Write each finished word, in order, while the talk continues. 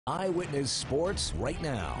Eyewitness Sports right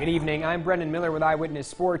now. Good evening. I'm Brendan Miller with Eyewitness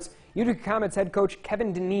Sports. Utica Comets head coach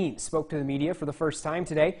Kevin Dineen spoke to the media for the first time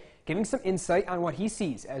today, giving some insight on what he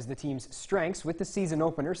sees as the team's strengths with the season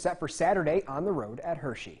opener set for Saturday on the road at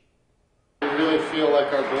Hershey. We really feel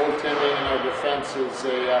like our goaltending and our defense is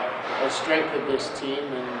a strength of this team,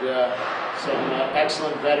 and some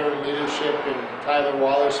excellent veteran leadership in Tyler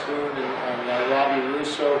Wallerspoon and Robbie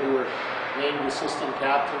Russo, who were named assistant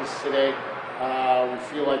captains today. We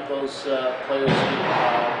feel like those players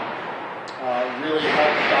really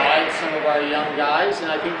help guide some of our young guys,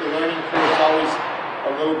 and I think the learning curve is always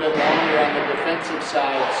a little bit longer on the defensive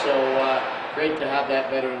side, so great to have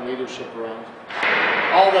that veteran leadership around.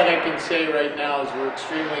 All that I can say right now is we're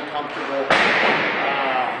extremely comfortable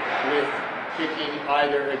with picking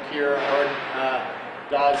either Akira or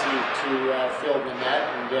Dazi to fill the net,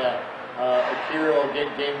 and Akira will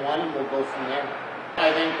get game one and we'll go from there.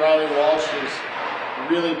 I think Riley Walsh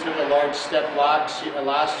really took a large step last year.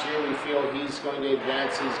 We feel he's going to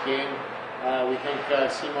advance his game. We think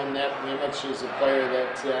Šimon Nemec is a player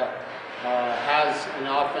that has an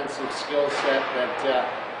offensive skill set that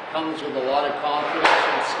comes with a lot of confidence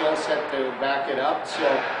and skill set to back it up. So,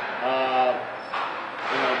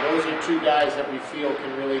 those are two guys that we feel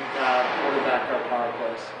can really quarterback our power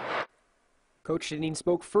plays. Coach Dineen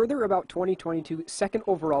spoke further about 2022 second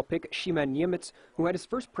overall pick Šimon Nemec, who had his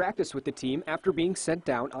first practice with the team after being sent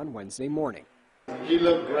down on Wednesday morning. He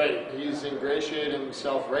looked great. He's ingratiated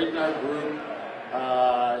himself right in our group.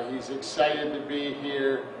 He's excited to be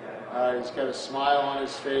here. He's got a smile on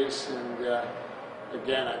his face, and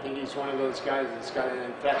again, I think he's one of those guys that's got an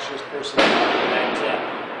infectious personality.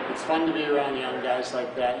 It's fun to be around young guys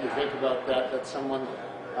like that. You think about that someone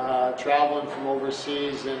traveling from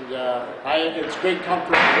overseas, and it's great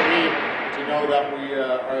comfort for me to know that we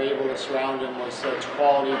are able to surround him with such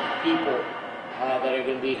quality people that are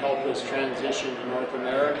going to help us transition to North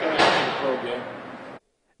America and the pro game.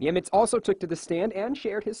 Nemec also took to the stand and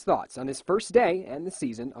shared his thoughts on his first day and the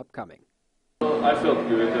season upcoming. I felt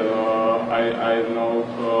good. I know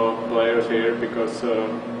players here because a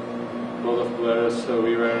lot of players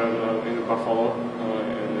we were in Buffalo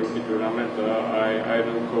in the rookie tournament. I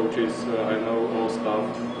know coaches, I know all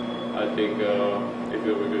staff. I think it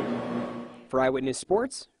will be good. For Eyewitness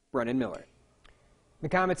Sports, Brendan Miller. The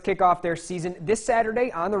Comets kick off their season this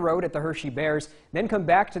Saturday on the road at the Hershey Bears, then come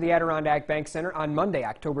back to the Adirondack Bank Center on Monday,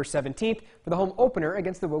 October 17th for the home opener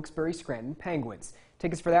against the Wilkes-Barre Scranton Penguins.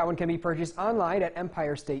 Tickets for that one can be purchased online at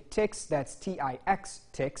Empire State Tix, that's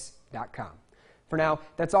TIXTix.com. For now,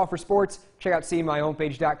 that's all for sports. Check out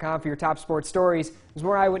cmyhomepage.com for your top sports stories. There's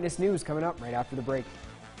more Eyewitness News coming up right after the break.